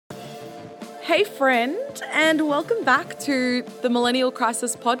Hey friend, and welcome back to the Millennial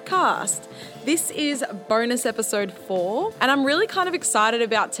Crisis podcast. This is bonus episode 4, and I'm really kind of excited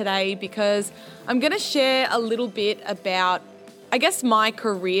about today because I'm going to share a little bit about, I guess, my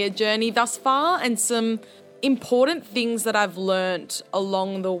career journey thus far and some important things that I've learnt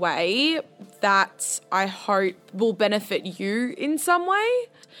along the way that I hope will benefit you in some way.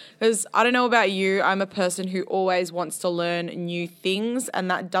 Because I don't know about you, I'm a person who always wants to learn new things, and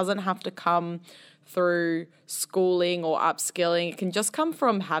that doesn't have to come through schooling or upskilling. It can just come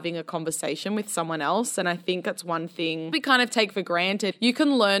from having a conversation with someone else. And I think that's one thing we kind of take for granted. You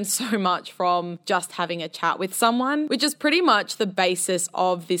can learn so much from just having a chat with someone, which is pretty much the basis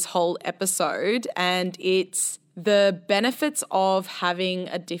of this whole episode. And it's the benefits of having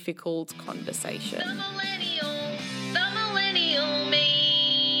a difficult conversation. The millennial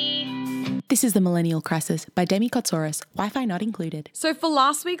me. This is The Millennial Crisis by Demi Kotsaurus, Wi-Fi not included. So for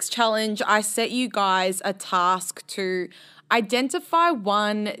last week's challenge, I set you guys a task to identify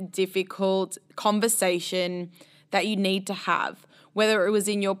one difficult conversation that you need to have, whether it was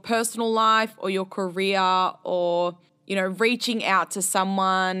in your personal life or your career or, reaching out to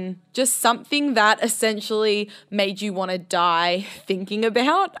someone, just something that essentially made you want to die thinking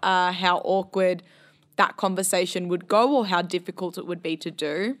about how awkward that conversation would go or how difficult it would be to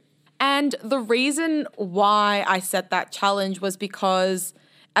do. And the reason why I set that challenge was because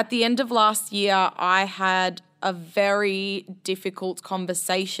at the end of last year, I had a very difficult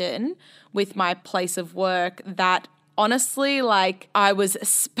conversation with my place of work that honestly, I was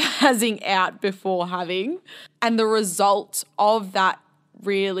spazzing out before having. And the result of that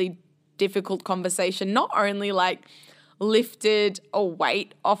really difficult conversation not only lifted a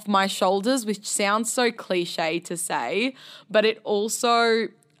weight off my shoulders, which sounds so cliche to say, but it also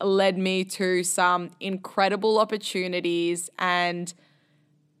led me to some incredible opportunities and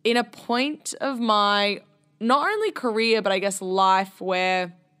in a point of my not only career, but I guess life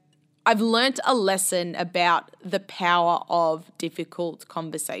where I've learnt a lesson about the power of difficult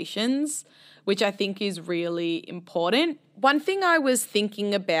conversations, which I think is really important. One thing I was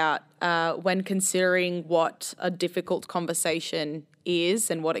thinking about when considering what a difficult conversation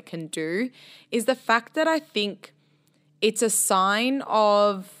is and what it can do is the fact that I think it's a sign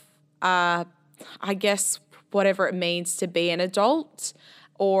of, I guess, whatever it means to be an adult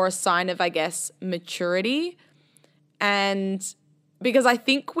or a sign of, I guess, maturity. And because I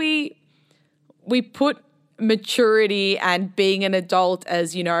think we put maturity and being an adult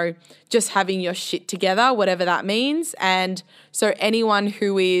as, just having your shit together, whatever that means. And so anyone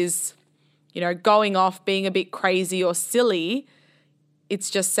who is, going off, being a bit crazy or silly, it's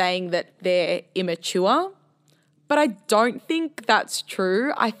just saying that they're immature. But I don't think that's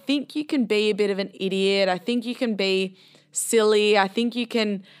true. I think you can be a bit of an idiot. I think you can be silly. I think you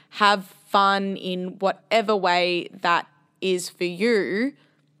can have fun in whatever way that is for you.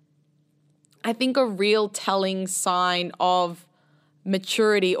 I think a real telling sign of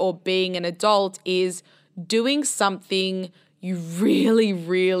maturity or being an adult is doing something you really,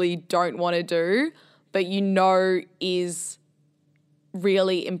 really don't want to do, but is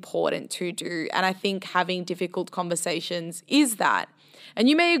really important to do. And I think having difficult conversations is that. And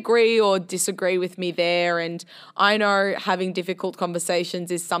you may agree or disagree with me there. And I know having difficult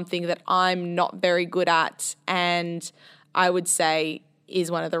conversations is something that I'm not very good at. And I would say is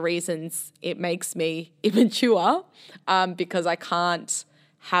one of the reasons it makes me immature because I can't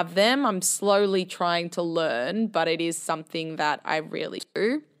have them. I'm slowly trying to learn, but it is something that I really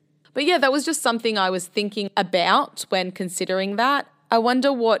do. But yeah, that was just something I was thinking about when considering that. I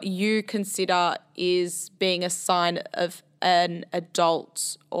wonder what you consider is being a sign of an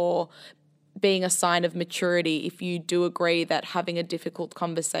adult or being a sign of maturity, if you do agree that having a difficult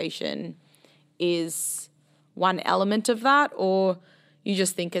conversation is one element of that, or you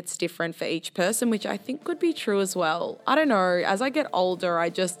just think it's different for each person, which I think could be true as well. I don't know. As I get older,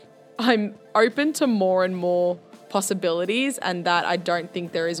 I'm open to more and more possibilities, and that I don't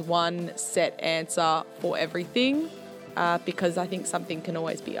think there is one set answer for everything. Because I think something can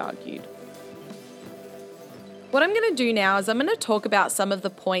always be argued. What I'm going to do now is I'm going to talk about some of the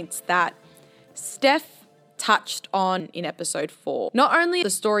points that Steph touched on in episode 4. Not only the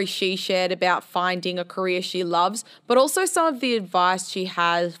story she shared about finding a career she loves, but also some of the advice she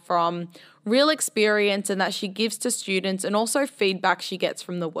has from real experience and that she gives to students, and also feedback she gets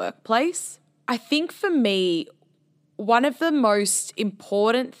from the workplace. I think for me, one of the most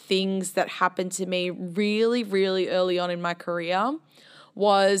important things that happened to me really, really early on in my career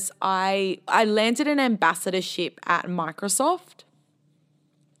was I landed an ambassadorship at Microsoft.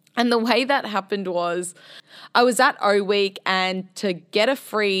 And the way that happened was I was at O Week, and to get a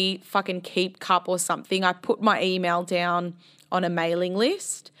free fucking Keep cup or something, I put my email down on a mailing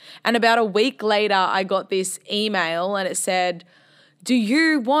list. And about a week later, I got this email and it said, do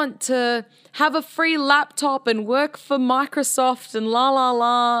you want to have a free laptop and work for Microsoft and la la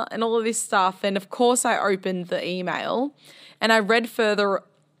la and all of this stuff? And of course I opened the email and I read further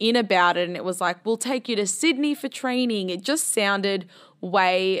in about it, and it was like, we'll take you to Sydney for training. It just sounded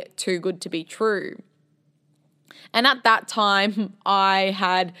way too good to be true. And at that time, I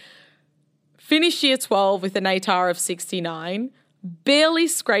had finished year 12 with an ATAR of 69, barely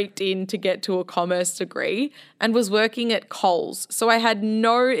scraped in to get to a commerce degree, and was working at Coles. So I had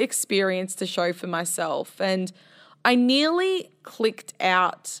no experience to show for myself. And I nearly clicked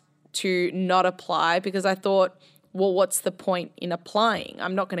out to not apply because I thought, well, what's the point in applying?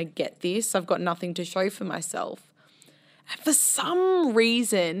 I'm not going to get this. I've got nothing to show for myself. And for some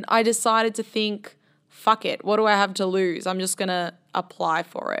reason, I decided to think, fuck it, what do I have to lose? I'm just going to apply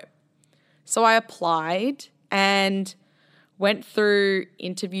for it. So I applied and went through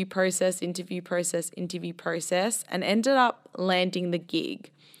interview process, and ended up landing the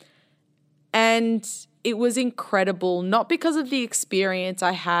gig. And it was incredible, not because of the experience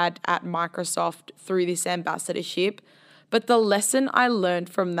I had at Microsoft through this ambassadorship, but the lesson I learned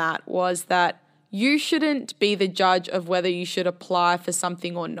from that was that you shouldn't be the judge of whether you should apply for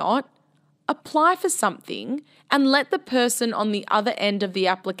something or not. Apply for something and let the person on the other end of the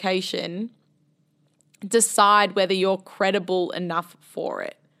application decide whether you're credible enough for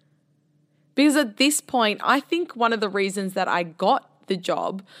it. Because at this point, I think one of the reasons that I got the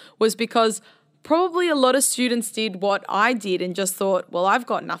job was because probably a lot of students did what I did and just thought, well, I've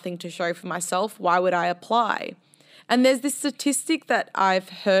got nothing to show for myself. Why would I apply? And there's this statistic that I've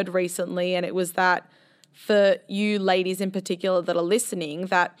heard recently, and it was that for you ladies in particular that are listening,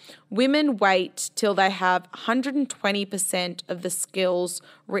 that women wait till they have 120% of the skills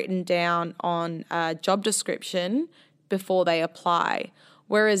written down on a job description before they apply,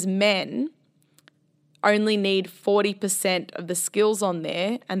 whereas men only need 40% of the skills on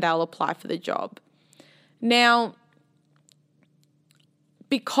there and they'll apply for the job. Now,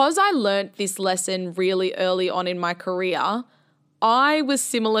 because I learnt this lesson really early on in my career, I was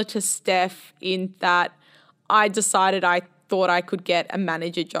similar to Steph in that I decided I thought I could get a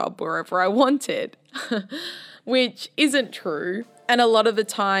manager job wherever I wanted, which isn't true. And a lot of the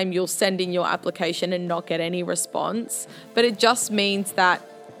time you'll send in your application and not get any response, but it just means that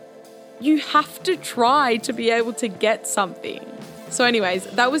you have to try to be able to get something. So anyways,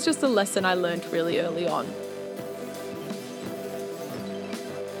 that was just a lesson I learned really early on.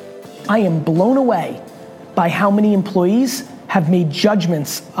 I am blown away by how many employees have made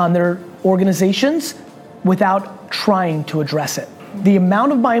judgments on their organizations without trying to address it. The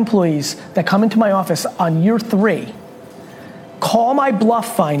amount of my employees that come into my office on year 3 call my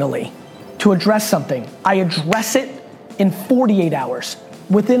bluff finally to address something. I address it in 48 hours.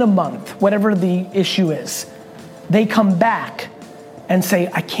 Within a month, whatever the issue is, they come back and say,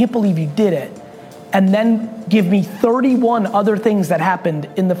 I can't believe you did it, and then give me 31 other things that happened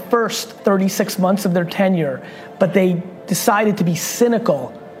in the first 36 months of their tenure, but they decided to be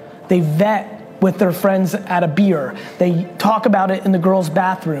cynical. They vet with their friends at a beer. They talk about it in the girls'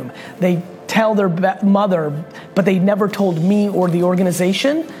 bathroom. They tell their mother, but they never told me or the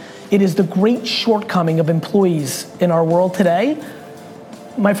organization. It is the great shortcoming of employees in our world today.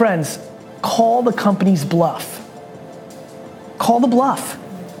 My friends, call the company's bluff. Call the bluff.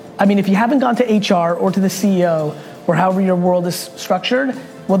 I mean, if you haven't gone to HR or to the CEO or however your world is structured,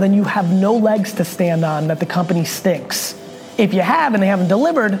 well then you have no legs to stand on that the company stinks. If you have and they haven't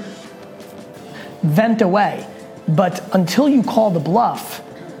delivered, vent away. But until you call the bluff,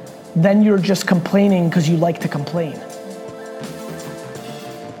 then you're just complaining because you like to complain.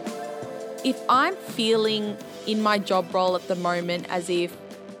 If I'm feeling in my job role at the moment as if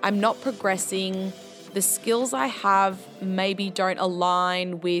I'm not progressing, the skills I have maybe don't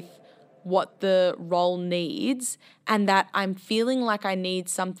align with what the role needs, and that I'm feeling like I need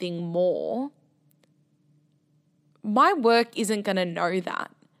something more, my work isn't going to know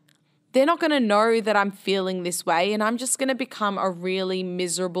that. They're not going to know that I'm feeling this way, and I'm just going to become a really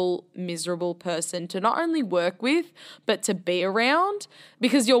miserable person to not only work with, but to be around,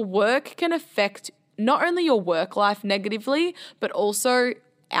 because your work can affect not only your work life negatively, but also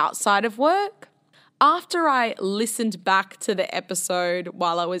outside of work. After I listened back to the episode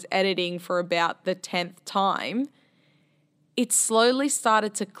while I was editing for about the 10th time, it slowly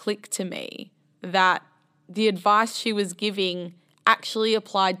started to click to me that the advice she was giving actually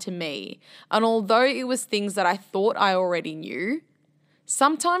applied to me. And although it was things that I thought I already knew,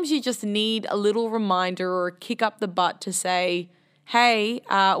 sometimes you just need a little reminder or a kick up the butt to say, hey,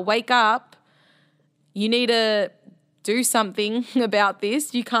 wake up. You need to do something about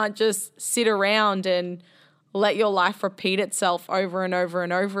this. You can't just sit around and let your life repeat itself over and over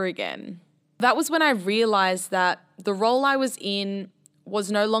and over again. That was when I realized that the role I was in was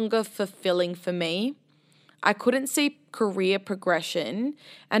no longer fulfilling for me. I couldn't see career progression.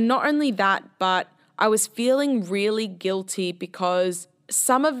 And not only that, but I was feeling really guilty because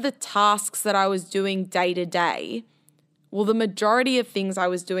some of the tasks that I was doing day to day, well, the majority of things I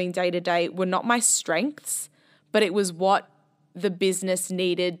was doing day to day were not my strengths, but it was what the business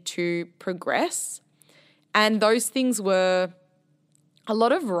needed to progress. And those things were a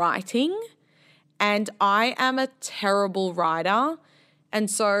lot of writing, and I am a terrible writer. And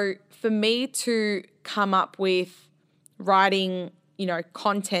so for me to come up with writing,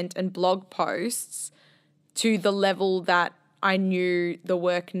 content and blog posts to the level that I knew the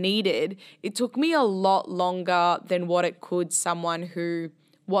work needed, it took me a lot longer than what it could someone who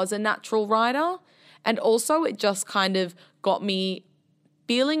was a natural writer. And also it just kind of got me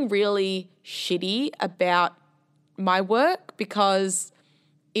feeling really shitty about my work because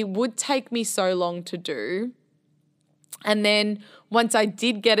it would take me so long to do. And then once I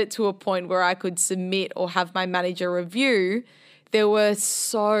did get it to a point where I could submit or have my manager review, there were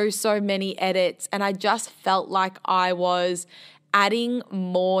so many edits, and I just felt like I was adding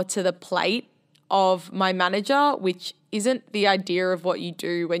more to the plate of my manager, which isn't the idea of what you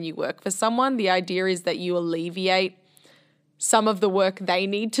do when you work for someone. The idea is that you alleviate some of the work they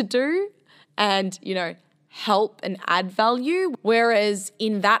need to do and, help and add value. Whereas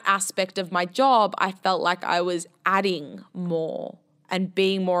in that aspect of my job, I felt like I was adding more and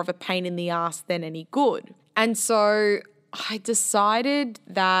being more of a pain in the ass than any good. And so I decided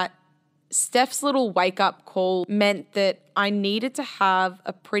that Steph's little wake-up call meant that I needed to have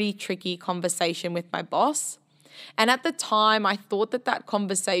a pretty tricky conversation with my boss. And at the time, I thought that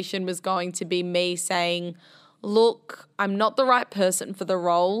conversation was going to be me saying, look, I'm not the right person for the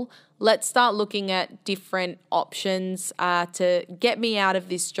role. Let's start looking at different options to get me out of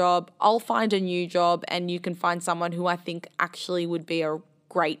this job. I'll find a new job and you can find someone who I think actually would be a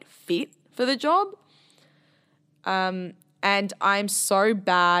great fit for the job. And I'm so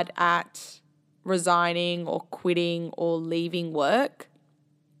bad at resigning or quitting or leaving work.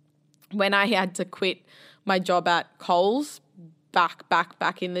 When I had to quit my job at Coles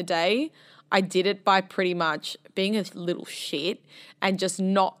back in the day, I did it by pretty much being a little shit and just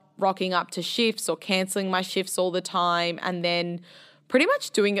not rocking up to shifts or cancelling my shifts all the time, and then pretty much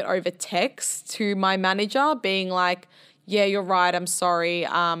doing it over text to my manager, being like, yeah, you're right, I'm sorry,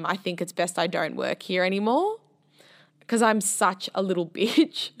 I think it's best I don't work here anymore. Because I'm such a little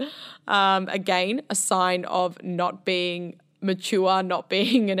bitch. Again, a sign of not being mature, not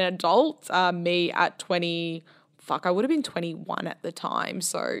being an adult. Me at 20, I would have been 21 at the time.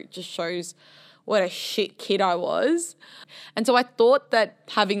 So it just shows what a shit kid I was. And so I thought that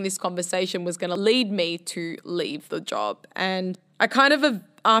having this conversation was going to lead me to leave the job. And I kind of,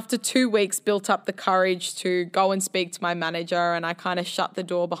 after 2 weeks, built up the courage to go and speak to my manager, and I kind of shut the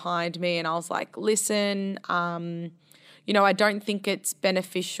door behind me and I was like, listen, I don't think it's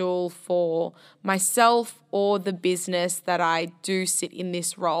beneficial for myself or the business that I do sit in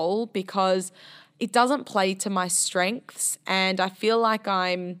this role because it doesn't play to my strengths, and I feel like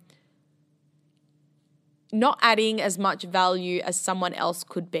I'm not adding as much value as someone else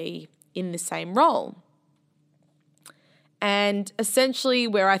could be in the same role. And essentially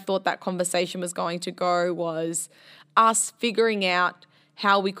where I thought that conversation was going to go was us figuring out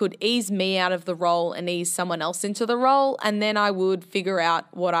how we could ease me out of the role and ease someone else into the role, and then I would figure out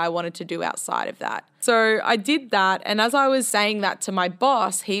what I wanted to do outside of that. So I did that, and as I was saying that to my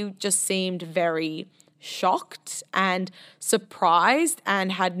boss, he just seemed very shocked and surprised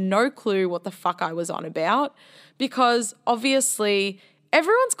and had no clue what the fuck I was on about, because obviously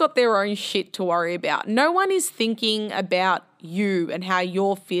everyone's got their own shit to worry about. No one is thinking about you and how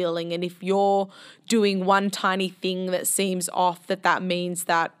you're feeling, and if you're doing one tiny thing that seems off, that means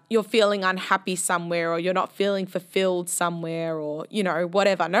that you're feeling unhappy somewhere or you're not feeling fulfilled somewhere or,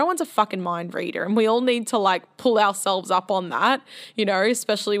 whatever. No one's a fucking mind reader, and we all need to pull ourselves up on that,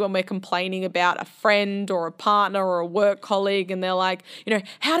 especially when we're complaining about a friend or a partner or a work colleague and they're like,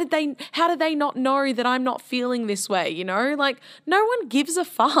 how did they not know that I'm not feeling this way, no one gives a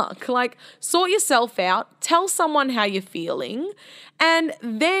fuck. Sort yourself out, tell someone how you're feeling, and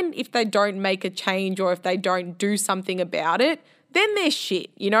then if they don't make a change or if they don't do something about it, then they're shit.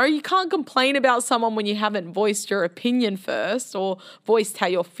 You can't complain about someone when you haven't voiced your opinion first or voiced how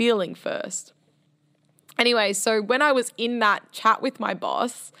you're feeling first. Anyway, so when I was in that chat with my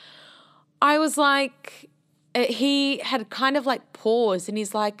boss, I was like, he had kind of like paused and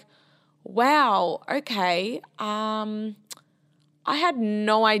he's like, wow, okay, I had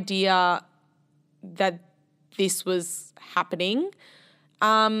no idea that this was happening.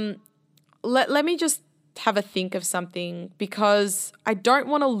 Let me just have a think of something because I don't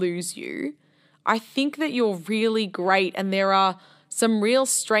want to lose you. I think that you're really great and there are some real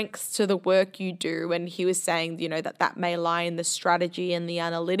strengths to the work you do. And he was saying, that may lie in the strategy and the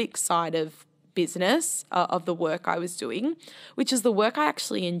analytics side of business, of the work I was doing, which is the work I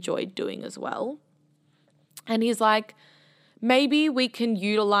actually enjoyed doing as well. And he's like, maybe we can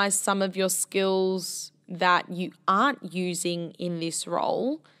utilize some of your skills that you aren't using in this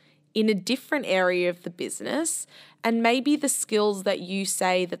role in a different area of the business. And maybe the skills that you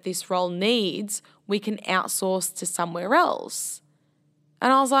say that this role needs, we can outsource to somewhere else.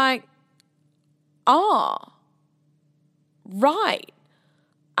 And I was like, oh, right.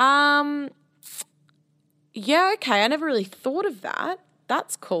 Yeah, okay. I never really thought of that.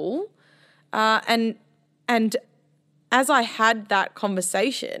 That's cool. And as I had that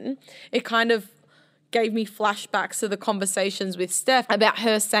conversation, it kind of gave me flashbacks to the conversations with Steph about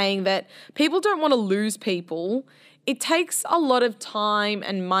her saying that people don't want to lose people. It takes a lot of time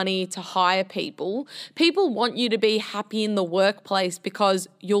and money to hire people. People want you to be happy in the workplace because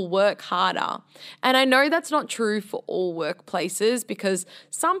you'll work harder. And I know that's not true for all workplaces because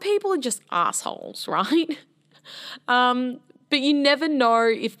some people are just assholes, right? But you never know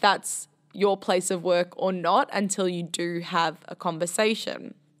if that's your place of work or not until you do have a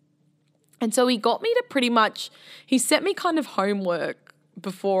conversation. And so he got me to he set me kind of homework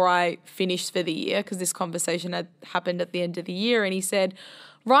before I finished for the year because this conversation had happened at the end of the year. And he said,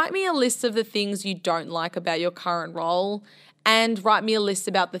 write me a list of the things you don't like about your current role and write me a list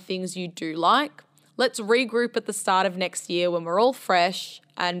about the things you do like. Let's regroup at the start of next year when we're all fresh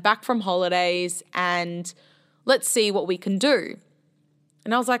and back from holidays and let's see what we can do.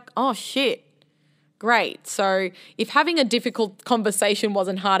 And I was like, oh shit. Great. So if having a difficult conversation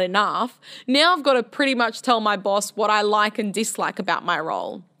wasn't hard enough, now I've got to pretty much tell my boss what I like and dislike about my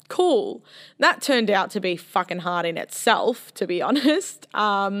role. Cool. That turned out to be fucking hard in itself, to be honest.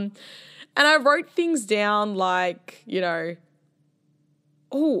 And I wrote things down like,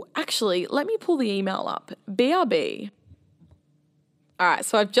 oh, actually, let me pull the email up. BRB. All right,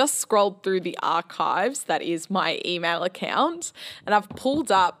 so I've just scrolled through the archives. That is my email account. And I've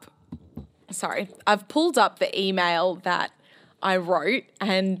pulled up the email that I wrote,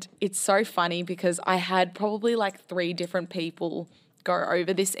 and it's so funny because I had probably like 3 different people go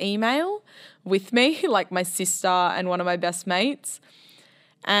over this email with me, like my sister and one of my best mates.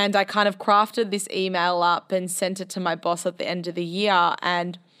 And I kind of crafted this email up and sent it to my boss at the end of the year.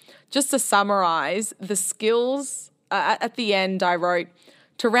 And just to summarize the skills, at the end I wrote,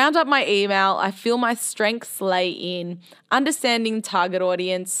 to round up my email, I feel my strengths lay in understanding target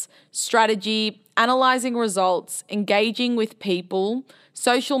audience, strategy, analyzing results, engaging with people,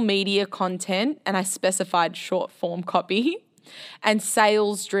 social media content, and I specified short form copy, and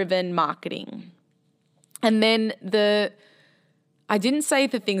sales-driven marketing. And then I didn't say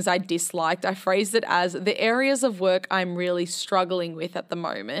the things I disliked. I phrased it as the areas of work I'm really struggling with at the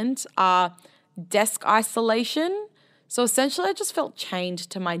moment are desk isolation. So essentially, I just felt chained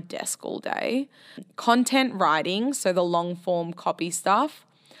to my desk all day. Content writing, so the long form copy stuff.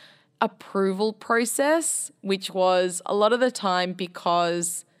 Approval process, which was a lot of the time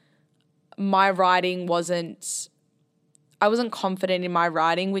because my writing I wasn't confident in my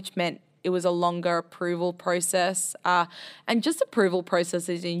writing, which meant it was a longer approval process. And just approval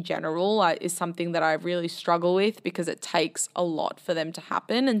processes in general is something that I really struggle with because it takes a lot for them to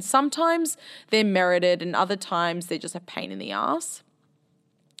happen. And sometimes they're merited and other times they're just a pain in the ass.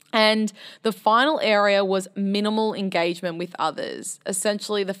 And the final area was minimal engagement with others.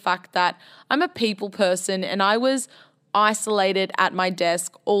 Essentially the fact that I'm a people person and I was isolated at my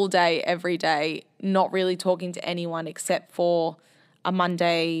desk all day, every day, not really talking to anyone except for a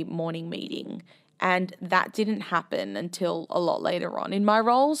Monday morning meeting. And that didn't happen until a lot later on in my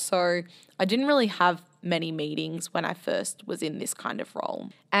role. So I didn't really have many meetings when I first was in this kind of role.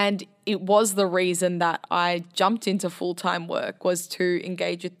 And it was the reason that I jumped into full-time work was to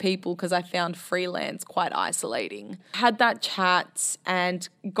engage with people because I found freelance quite isolating. Had that chat and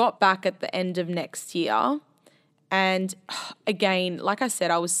got back at the end of next year. And again, like I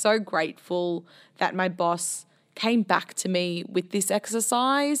said, I was so grateful that my boss came back to me with this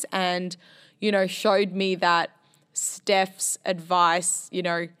exercise and, showed me that Steph's advice,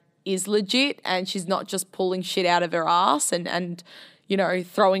 is legit and she's not just pulling shit out of her ass and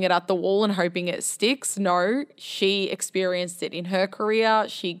throwing it at the wall and hoping it sticks. No, she experienced it in her career.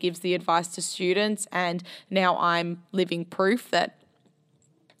 She gives the advice to students, and now I'm living proof that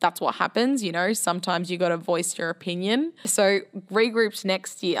that's what happens. Sometimes you got to voice your opinion. So regrouped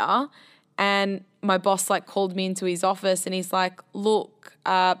next year, and my boss called me into his office and he's like, look,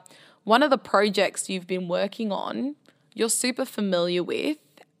 one of the projects you've been working on, you're super familiar with.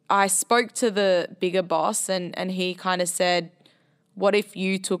 I spoke to the bigger boss and he kind of said, what if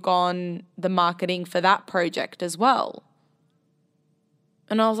you took on the marketing for that project as well?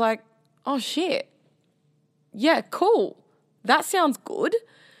 And I was like, oh shit. Yeah, cool. That sounds good.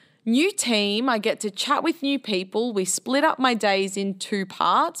 New team, I get to chat with new people. We split up my days in 2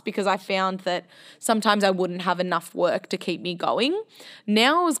 parts because I found that sometimes I wouldn't have enough work to keep me going.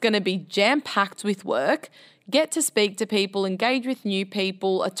 Now I was going to be jam-packed with work, get to speak to people, engage with new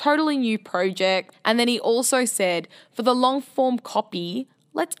people, a totally new project. And then he also said, for the long form copy,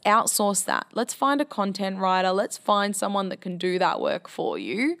 let's outsource that. Let's find a content writer. Let's find someone that can do that work for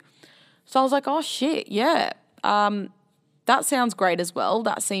you. So I was like, oh shit, yeah. That sounds great as well.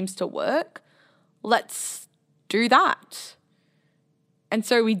 That seems to work. Let's do that. And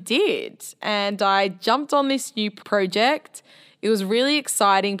so we did. And I jumped on this new project. It was really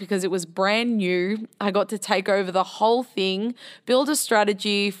exciting because it was brand new. I got to take over the whole thing, build a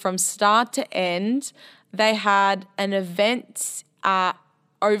strategy from start to end. They had an event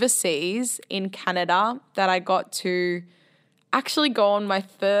overseas in Canada that I got to actually go on my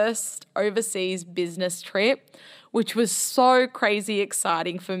first overseas business trip, which was so crazy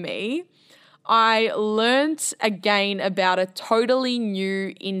exciting for me. I learned again about a totally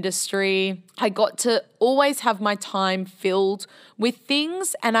new industry. I got to always have my time filled with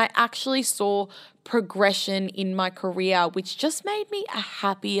things, and I actually saw progression in my career, which just made me a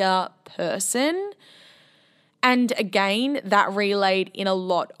happier person. And again, that relayed in a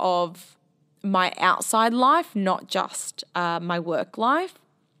lot of my outside life, not just my work life.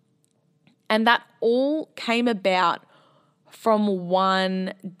 And that all came about from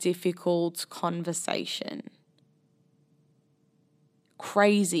one difficult conversation.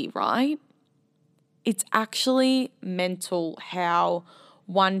 Crazy, right? It's actually mental how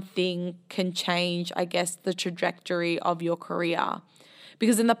one thing can change, I guess, the trajectory of your career.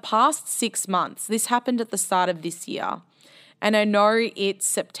 Because in the past 6 months, this happened at the start of this year, and I know it's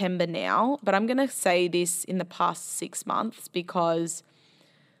September now, but I'm going to say this in the past 6 months because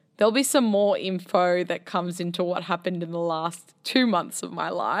there'll be some more info that comes into what happened in the last 2 months of my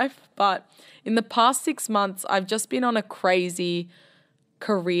life. But in the past 6 months, I've just been on a crazy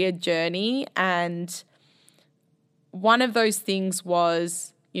career journey. And one of those things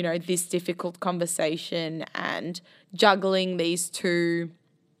was, this difficult conversation and juggling these 2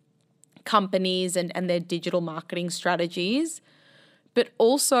 companies and their digital marketing strategies. But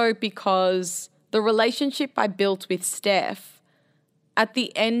also because the relationship I built with Steph, at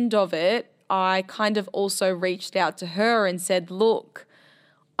the end of it, I kind of also reached out to her and said, look,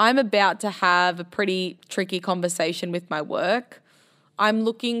 I'm about to have a pretty tricky conversation with my work. I'm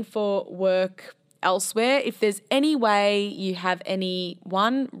looking for work elsewhere. If there's any way you have any,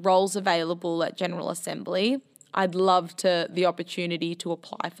 1, roles available at General Assembly, I'd love the opportunity to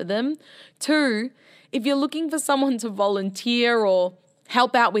apply for them. 2, if you're looking for someone to volunteer or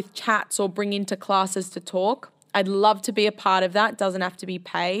help out with chats or bring into classes to talk, I'd love to be a part of that. Doesn't have to be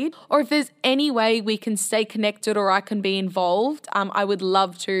paid. Or if there's any way we can stay connected or I can be involved, I would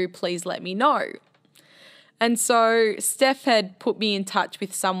love to. Please let me know. And so Steph had put me in touch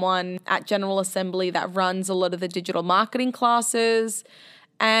with someone at General Assembly that runs a lot of the digital marketing classes.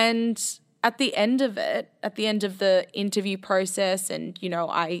 And at the end of it, at the end of the interview process, and,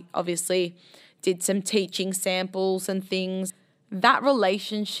 I obviously did some teaching samples and things, that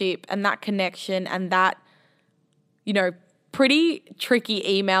relationship and that connection and that pretty tricky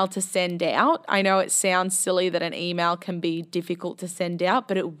email to send out. I know it sounds silly that an email can be difficult to send out,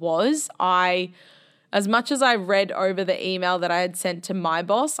 but it was. As much as I read over the email that I had sent to my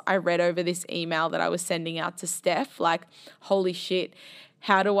boss, I read over this email that I was sending out to Steph, like, holy shit,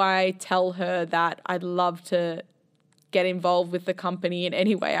 how do I tell her that I'd love to get involved with the company in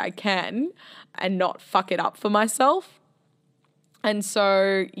any way I can and not fuck it up for myself? And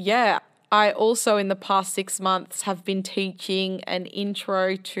so, yeah, I also in the past 6 months have been teaching an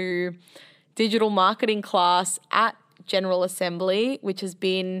intro to digital marketing class at General Assembly, which has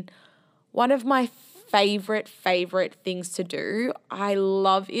been one of my favorite things to do. I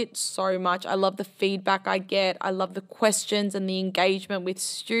love it so much. I love the feedback I get. I love the questions and the engagement with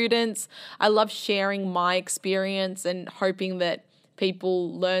students. I love sharing my experience and hoping that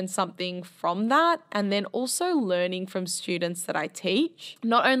people learn something from that, and then also learning from students that I teach.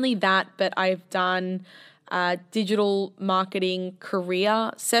 Not only that, but I've done digital marketing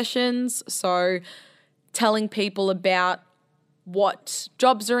career sessions. So telling people about what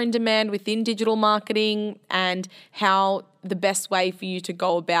jobs are in demand within digital marketing and how the best way for you to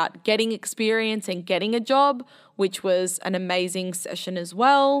go about getting experience and getting a job, which was an amazing session as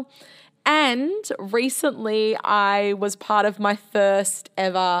well. And recently I was part of my first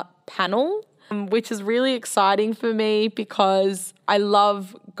ever panel, which is really exciting for me because I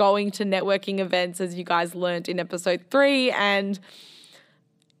love going to networking events, as you guys learned in episode 3, and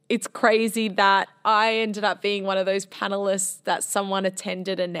it's crazy that I ended up being one of those panelists that someone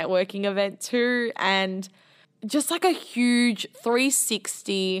attended a networking event too, and just like a huge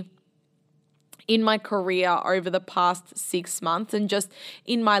 360 in my career over the past 6 months and just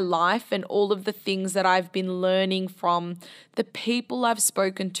in my life and all of the things that I've been learning from the people I've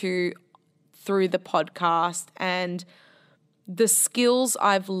spoken to through the podcast and the skills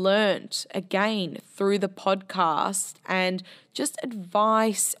I've learnt again through the podcast and just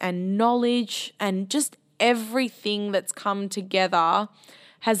advice and knowledge and just everything that's come together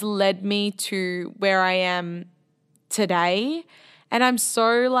has led me to where I am today. And I'm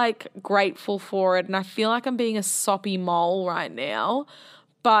so grateful for it. And I feel like I'm being a soppy mole right now.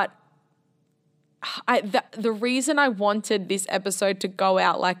 But the reason I wanted this episode to go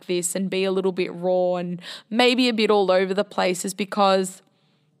out like this and be a little bit raw and maybe a bit all over the place is because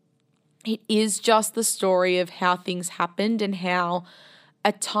it is just the story of how things happened and how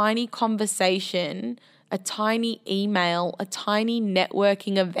a tiny conversation, a tiny email, a tiny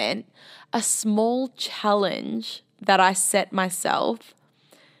networking event, a small challenge that I set myself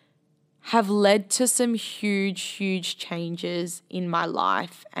have led to some huge, huge changes in my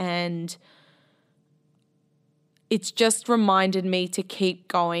life. And it's just reminded me to keep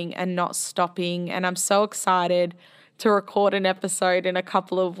going and not stopping. And I'm so excited to record an episode in a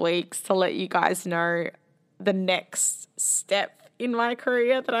couple of weeks to let you guys know the next step in my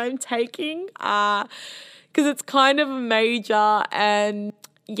career that I'm taking. Because it's kind of major, and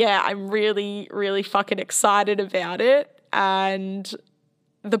yeah, I'm really, really fucking excited about it. And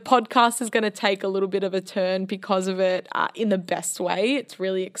the podcast is going to take a little bit of a turn because of it in the best way. It's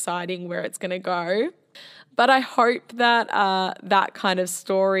really exciting where it's going to go. But I hope that that kind of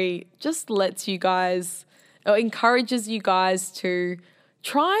story just lets you guys, or encourages you guys to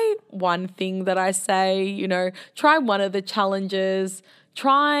try one thing that I say, try one of the challenges,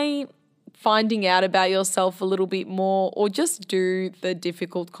 try finding out about yourself a little bit more, or just do the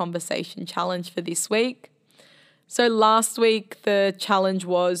difficult conversation challenge for this week. So last week, the challenge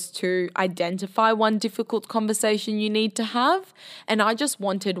was to identify one difficult conversation you need to have. And I just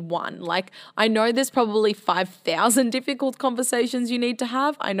wanted one. I know there's probably 5,000 difficult conversations you need to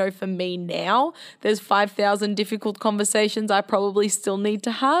have. I know for me now, there's 5,000 difficult conversations I probably still need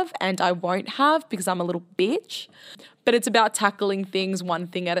to have and I won't have because I'm a little bitch. But it's about tackling things one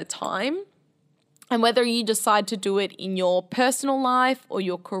thing at a time. And whether you decide to do it in your personal life or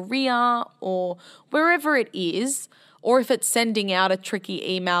your career or wherever it is, or if it's sending out a tricky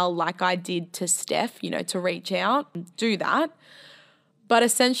email like I did to Steph, to reach out, do that. But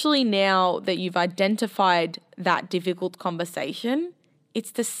essentially now that you've identified that difficult conversation,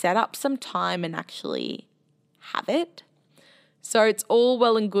 it's to set up some time and actually have it. So it's all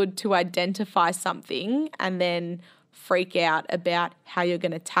well and good to identify something and then freak out about how you're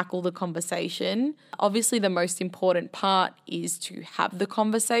going to tackle the conversation. Obviously, the most important part is to have the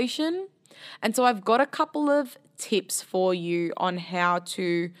conversation. And so I've got a couple of tips for you on how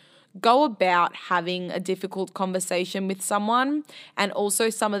to go about having a difficult conversation with someone, and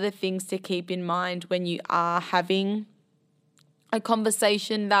also some of the things to keep in mind when you are having a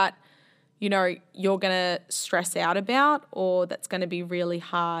conversation that, you're going to stress out about or that's going to be really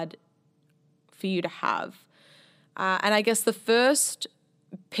hard for you to have. And I guess the first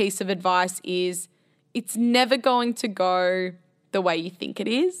piece of advice is it's never going to go the way you think it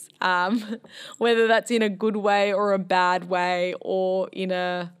is, whether that's in a good way or a bad way or in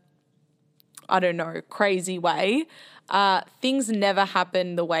a, crazy way. Things never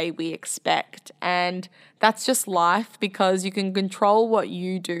happen the way we expect. And that's just life, because you can control what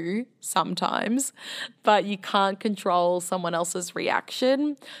you do sometimes, but you can't control someone else's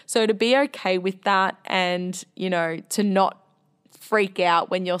reaction. So to be okay with that and, to not freak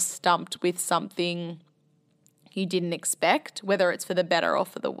out when you're stumped with something you didn't expect, whether it's for the better or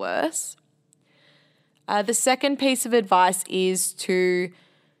for the worse. The second piece of advice is to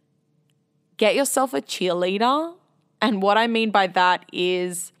get yourself a cheerleader. And what I mean by that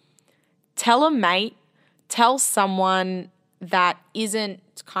is tell a mate, tell someone that isn't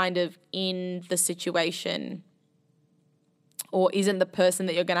kind of in the situation or isn't the person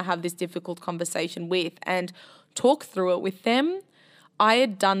that you're going to have this difficult conversation with, and talk through it with them. I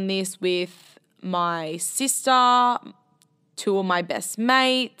had done this with my sister, two of my best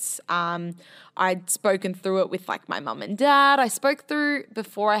mates. I'd spoken through it with like my mum and dad. I spoke through,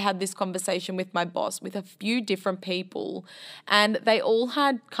 before I had this conversation with my boss, with a few different people, and they all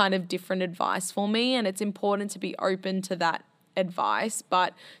had kind of different advice for me, and it's important to be open to that advice,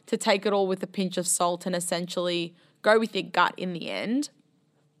 but to take it all with a pinch of salt and essentially go with your gut in the end.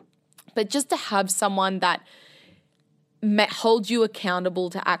 But just to have someone that hold you accountable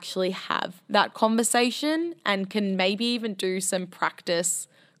to actually have that conversation and can maybe even do some practice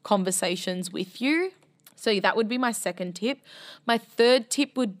conversations with you. So that would be my second tip. My third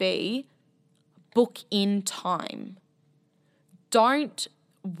tip would be book in time. Don't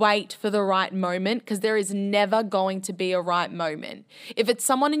wait for the right moment, because there is never going to be a right moment. If it's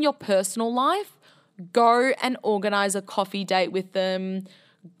someone in your personal life, go and organize a coffee date with them.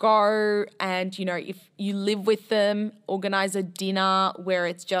 Go and, if you live with them, organize a dinner where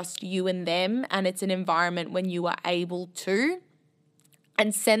it's just you and them and it's an environment when you are able to.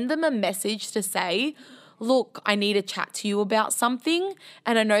 And send them a message to say, look, I need to chat to you about something.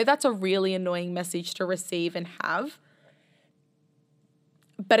 And I know that's a really annoying message to receive and have,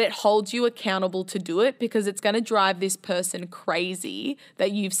 but it holds you accountable to do it, because it's going to drive this person crazy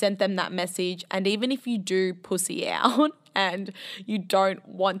that you've sent them that message. And even if you do pussy out and you don't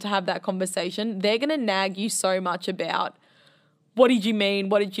want to have that conversation, they're going to nag you so much about, what did you mean?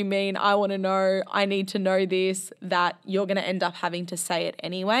 What did you mean? I want to know. I need to know this, that you're going to end up having to say it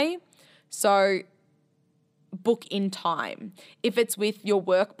anyway. So book in time. If it's with your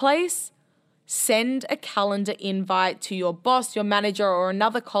workplace, send a calendar invite to your boss, your manager, or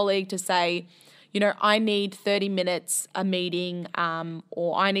another colleague to say, I need 30 minutes, a meeting,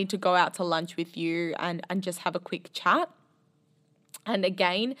 or I need to go out to lunch with you and just have a quick chat. And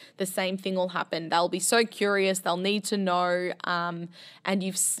again, the same thing will happen. They'll be so curious, they'll need to know, and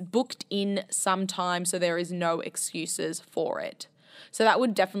you've booked in some time, so there is no excuses for it. So that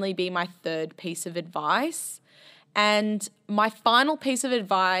would definitely be my third piece of advice. And my final piece of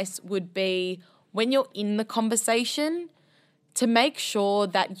advice would be, when you're in the conversation, to make sure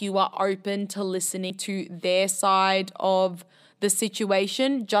that you are open to listening to their side of the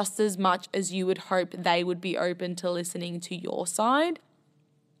situation just as much as you would hope they would be open to listening to your side.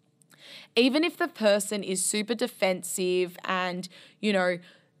 Even if the person is super defensive and,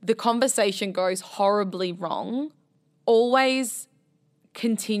 the conversation goes horribly wrong, always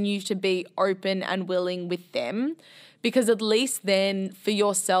continue to be open and willing with them, because at least then for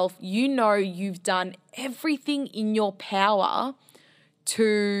yourself, you've done everything in your power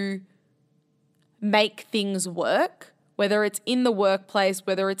to make things work, whether it's in the workplace,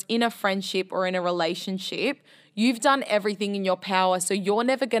 whether it's in a friendship or in a relationship. You've done everything in your power, so you're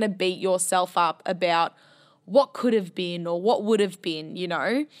never going to beat yourself up about what could have been or what would have been,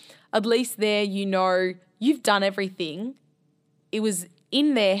 At least there, you've done everything. It was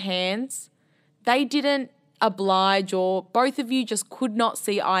in their hands. They didn't oblige, or both of you just could not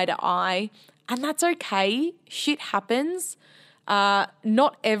see eye to eye, and that's okay. Shit happens.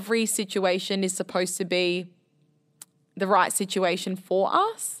 Not every situation is supposed to be the right situation for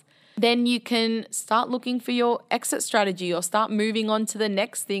us. Then you can start looking for your exit strategy, or start moving on to the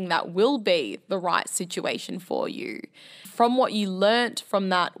next thing that will be the right situation for you. From what you learnt from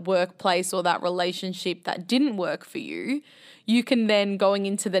that workplace or that relationship that didn't work for you, you can then, going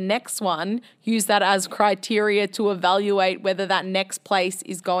into the next one, use that as criteria to evaluate whether that next place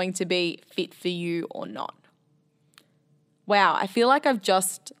is going to be fit for you or not. Wow, I feel like I've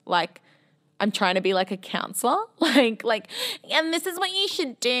just I'm trying to be like a counselor, and this is what you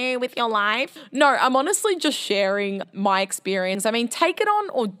should do with your life. No, I'm honestly just sharing my experience. I mean, take it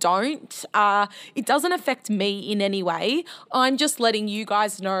on or don't. It doesn't affect me in any way. I'm just letting you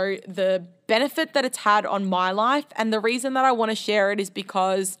guys know the benefit that it's had on my life. And the reason that I want to share it is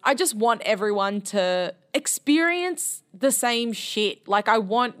because I just want everyone to experience the same shit. I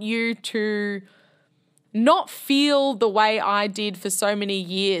want you to not feel the way I did for so many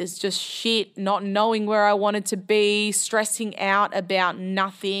years, just shit, not knowing where I wanted to be, stressing out about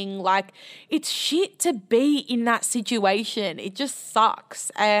nothing. It's shit to be in that situation. It just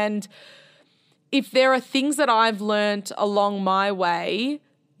sucks. And if there are things that I've learned along my way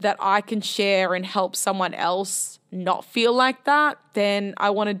that I can share and help someone else not feel like that, then I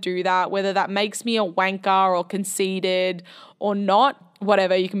want to do that, whether that makes me a wanker or conceited or not,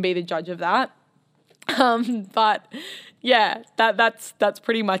 whatever, you can be the judge of that. But yeah, that's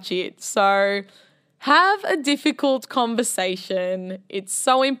pretty much it. So Have a difficult conversation. It's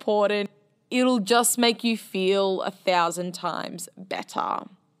so important. It'll just make you feel 1,000 times better.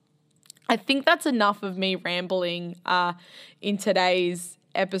 I think that's enough of me rambling in today's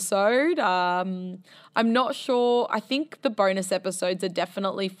episode. I'm not sure. I think the bonus episodes are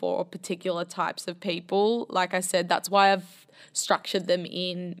definitely for particular types of people. Like I said, that's why I've structured them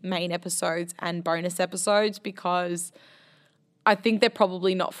in main episodes and bonus episodes, because I think they're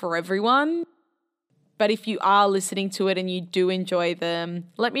probably not for everyone. But if you are listening to it and you do enjoy them,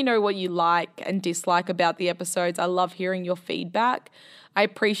 let me know what you like and dislike about the episodes. I love hearing your feedback. I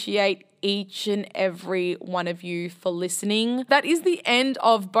appreciate each and every one of you for listening. That is the end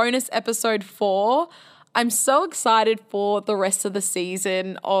of bonus episode 4. I'm so excited for the rest of the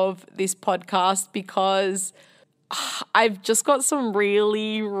season of this podcast because I've just got some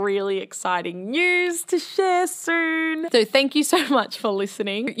really, really exciting news to share soon. So thank you so much for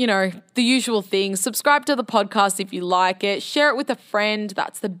listening. You know, the usual things. Subscribe to the podcast if you like it. Share it with a friend.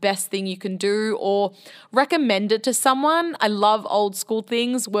 That's the best thing you can do. Or recommend it to someone. I love old school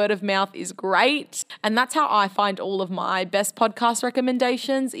things. Word of mouth is great. And that's how I find all of my best podcast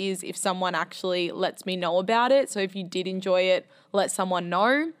recommendations, is if someone actually lets me know about it. So if you did enjoy it, let someone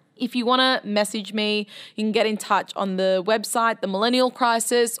know. If you want to message me, you can get in touch on the website, The Millennial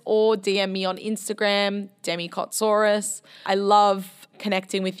Crisis, or DM me on Instagram, Demi Kotsaurus. I love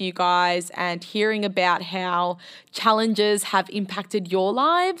connecting with you guys and hearing about how challenges have impacted your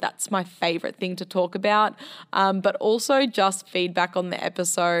life. That's my favorite thing to talk about. But also just feedback on the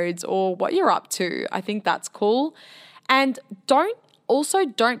episodes or what you're up to. I think that's cool. And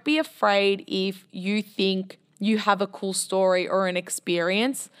don't be afraid if you think you have a cool story or an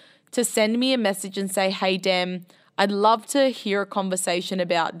experience to send me a message and say, hey, Dem, I'd love to hear a conversation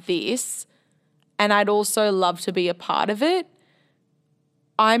about this, and I'd also love to be a part of it.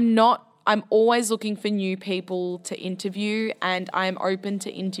 I'm always looking for new people to interview, and I'm open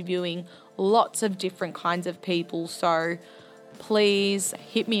to interviewing lots of different kinds of people. So please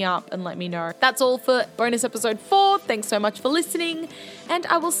hit me up and let me know. That's all for bonus episode 4. Thanks so much for listening, and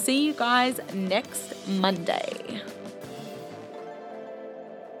I will see you guys next Monday.